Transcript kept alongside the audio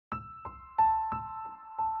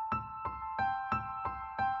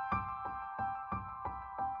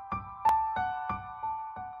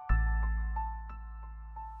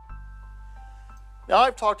Now,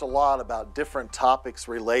 I've talked a lot about different topics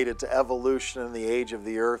related to evolution and the age of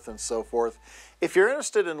the Earth and so forth. If you're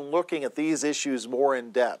interested in looking at these issues more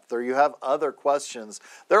in depth, or you have other questions,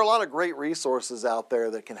 there are a lot of great resources out there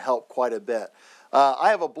that can help quite a bit.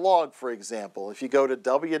 I have a blog, for example. If you go to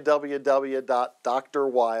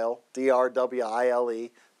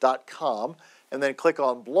www.drwile.com and then click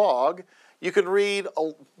on blog, you can read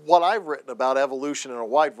what I've written about evolution and a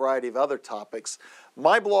wide variety of other topics.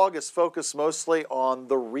 My blog is focused mostly on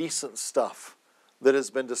the recent stuff that has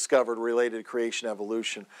been discovered related to creation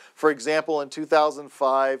evolution. For example, in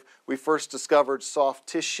 2005, we first discovered soft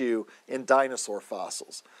tissue in dinosaur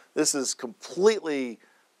fossils. This is completely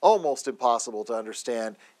almost impossible to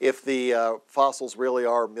understand if the fossils really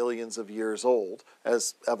are millions of years old,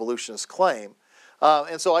 as evolutionists claim.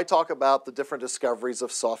 And so I talk about the different discoveries of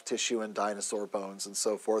soft tissue in dinosaur bones and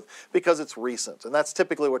so forth because it's recent. And that's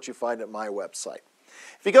typically what you find at my website.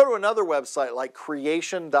 If you go to another website like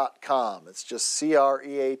creation.com, it's just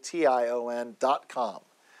creation.com.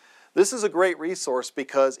 This is a great resource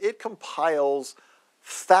because it compiles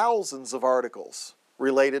thousands of articles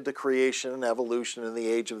related to creation and evolution and the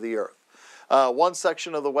age of the Earth. One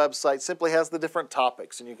section of the website simply has the different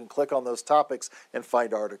topics, and you can click on those topics and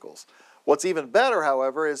find articles. What's even better,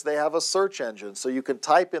 however, is they have a search engine, so you can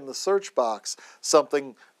type in the search box some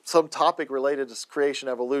topic related to creation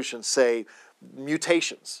evolution, say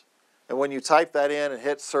mutations. And when you type that in and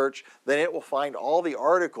hit search, then it will find all the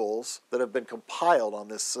articles that have been compiled on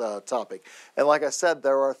this topic. And like I said,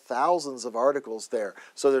 there are thousands of articles there,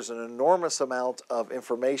 so there's an enormous amount of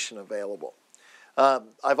information available.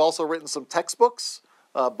 I've also written some textbooks,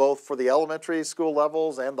 both for the elementary school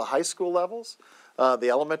levels and the high school levels. The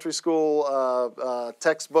elementary school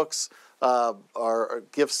textbooks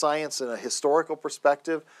give science in a historical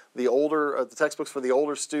perspective. The textbooks for the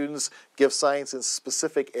older students give science in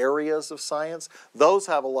specific areas of science. Those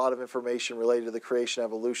have a lot of information related to the creation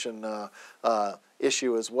evolution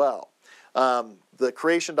issue as well. The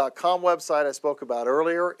creation.com website I spoke about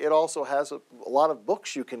earlier, it also has a lot of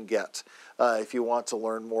books you can get if you want to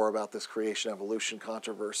learn more about this creation evolution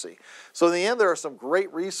controversy. So in the end, there are some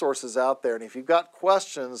great resources out there, and if you've got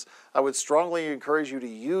questions, I would strongly encourage you to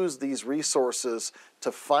use these resources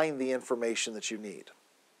to find the information that you need.